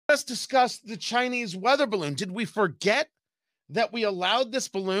Let's discuss the Chinese weather balloon. Did we forget that we allowed this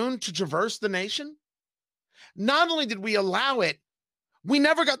balloon to traverse the nation? Not only did we allow it, we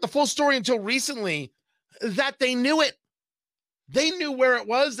never got the full story until recently that they knew it. They knew where it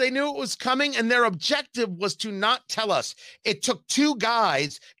was. They knew it was coming, and their objective was to not tell us. It took two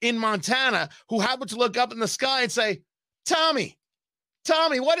guys in Montana who happened to look up in the sky and say, Tommy,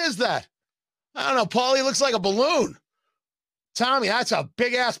 what is that? I don't know, Paulie, looks like a balloon. Tommy, that's a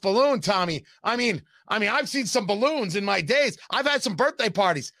big-ass balloon, Tommy. I mean, I've seen some balloons in my days. I've had some birthday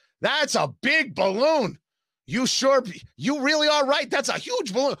parties. That's a big balloon. You really are right. That's a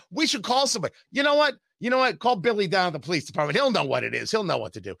huge balloon. We should call somebody. You know what? Call Billy down at the police department. He'll know what it is. He'll know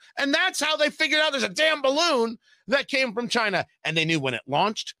what to do. And that's how they figured out there's a damn balloon that came from China. And they knew when it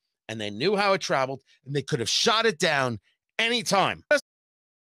launched, and they knew how it traveled, and they could have shot it down anytime.